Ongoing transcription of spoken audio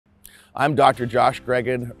I'm Dr. Josh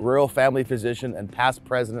Gregan, rural family physician and past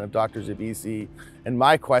president of Doctors of BC. And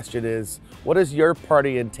my question is, what does your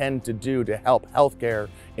party intend to do to help healthcare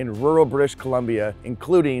in rural British Columbia,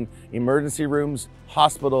 including emergency rooms,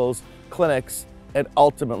 hospitals, clinics, and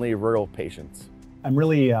ultimately rural patients? I'm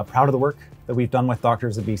really proud of the work that we've done with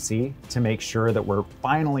Doctors of BC to make sure that we're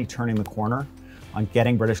finally turning the corner on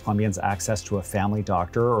getting British Columbians access to a family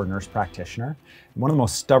doctor or nurse practitioner. One of the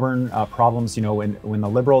most stubborn problems, when the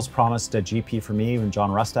Liberals promised a GP for me when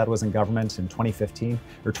John Rustad was in government in 2015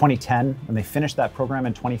 or 2010, when they finished that program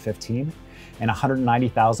in 2015, and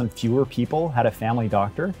 190,000 fewer people had a family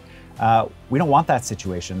doctor. We don't want that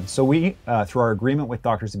situation. So we, through our agreement with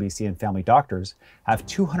Doctors of BC and Family Doctors, have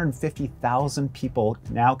 250,000 people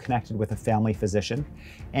now connected with a family physician,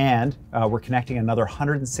 and we're connecting another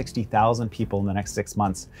 160,000 people in the next 6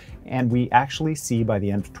 months. And we actually see by the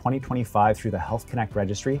end of 2025 through the Health Connect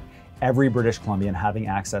registry, every British Columbian having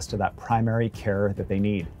access to that primary care that they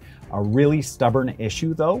need. A really stubborn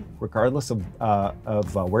issue though, regardless of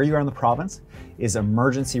where you are in the province, is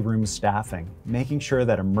emergency room staffing. Making sure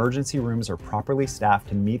that emergency rooms are properly staffed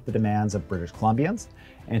to meet the demands of British Columbians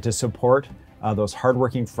and to support those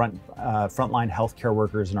hardworking frontline healthcare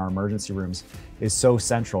workers in our emergency rooms is so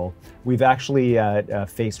central. We've actually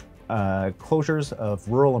faced closures of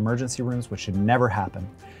rural emergency rooms, which should never happen.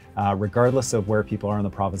 Regardless of where people are in the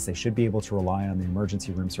province, they should be able to rely on the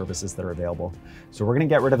emergency room services that are available. So we're going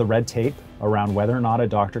to get rid of the red tape around whether or not a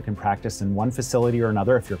doctor can practice in one facility or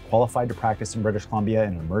another. If you're qualified to practice in British Columbia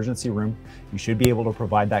in an emergency room, you should be able to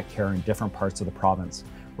provide that care in different parts of the province.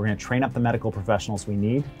 We're going to train up the medical professionals we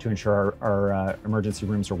need to ensure our emergency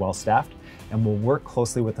rooms are well staffed, and we'll work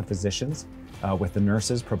closely with the physicians, with the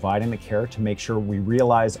nurses providing the care to make sure we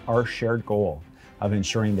realize our shared goal of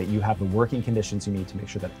ensuring that you have the working conditions you need to make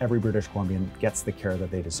sure that every British Columbian gets the care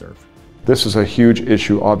that they deserve. This is a huge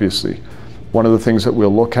issue, obviously. One of the things that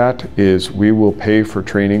we'll look at is we will pay for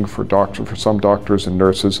training for some doctors and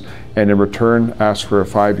nurses, and in return ask for a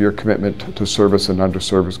 5-year commitment to service in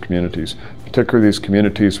underserviced communities, particularly these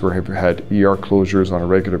communities where we've had ER closures on a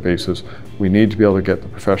regular basis. We need to be able to get the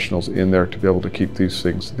professionals in there to be able to keep these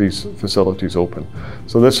facilities open.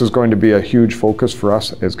 So this is going to be a huge focus for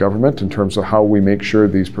us as government in terms of how we make sure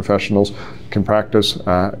these professionals can practice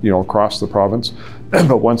across the province.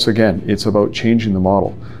 But once again, it's about changing the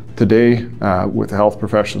model. Today, with the Health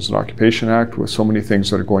Professions and Occupation Act, with so many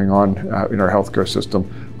things that are going on in our healthcare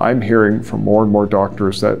system, I'm hearing from more and more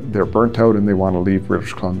doctors that they're burnt out and they want to leave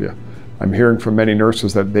British Columbia. I'm hearing from many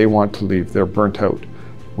nurses that they want to leave, they're burnt out.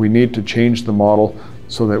 We need to change the model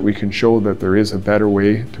so that we can show that there is a better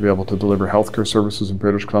way to be able to deliver healthcare services in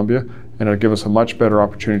British Columbia, and it'll give us a much better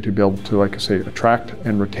opportunity to be able to, like I say, attract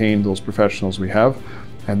and retain those professionals we have.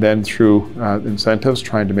 And then through incentives,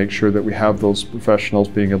 trying to make sure that we have those professionals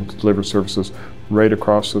being able to deliver services right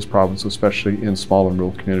across this province, especially in small and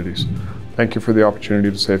rural communities. Thank you for the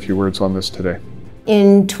opportunity to say a few words on this today.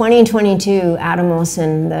 In 2022, Adam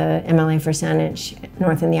Olsen, the MLA for Saanich,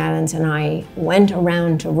 North in the Islands, and I went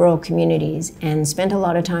around to rural communities and spent a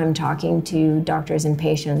lot of time talking to doctors and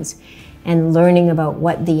patients and learning about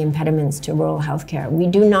what the impediments to rural healthcare. We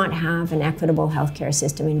do not have an equitable healthcare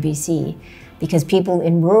system in BC because people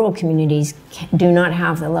in rural communities do not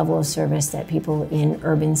have the level of service that people in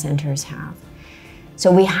urban centers have.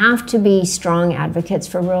 So we have to be strong advocates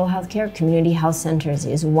for rural healthcare. Community health centers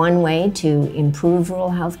is one way to improve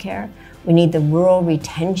rural healthcare. We need the rural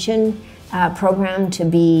retention program to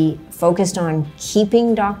be focused on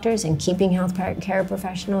keeping doctors and keeping healthcare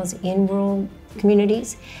professionals in rural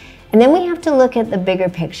communities. And then we have to look at the bigger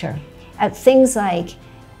picture, at things like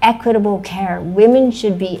equitable care. Women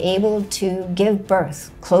should be able to give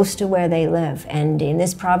birth close to where they live. And in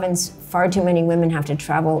this province, far too many women have to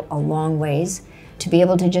travel a long ways to be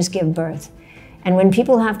able to just give birth. And when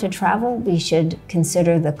people have to travel, we should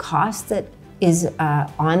consider the cost that is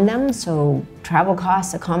on them. So travel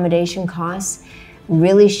costs, accommodation costs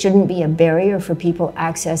really shouldn't be a barrier for people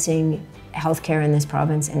accessing healthcare in this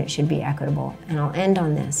province, and it should be equitable. And I'll end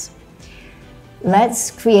on this. Let's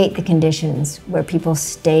create the conditions where people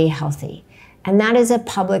stay healthy. And that is a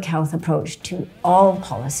public health approach to all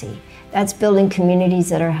policy. That's building communities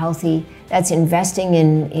that are healthy. That's investing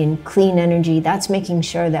in clean energy. That's making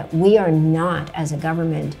sure that we are not, as a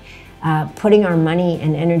government, putting our money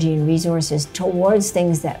and energy and resources towards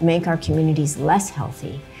things that make our communities less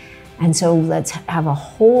healthy. And so let's have a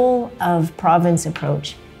whole of province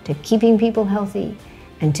approach to keeping people healthy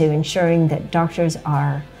and to ensuring that doctors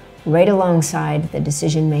are right alongside the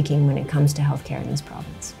decision making when it comes to healthcare in this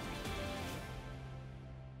province.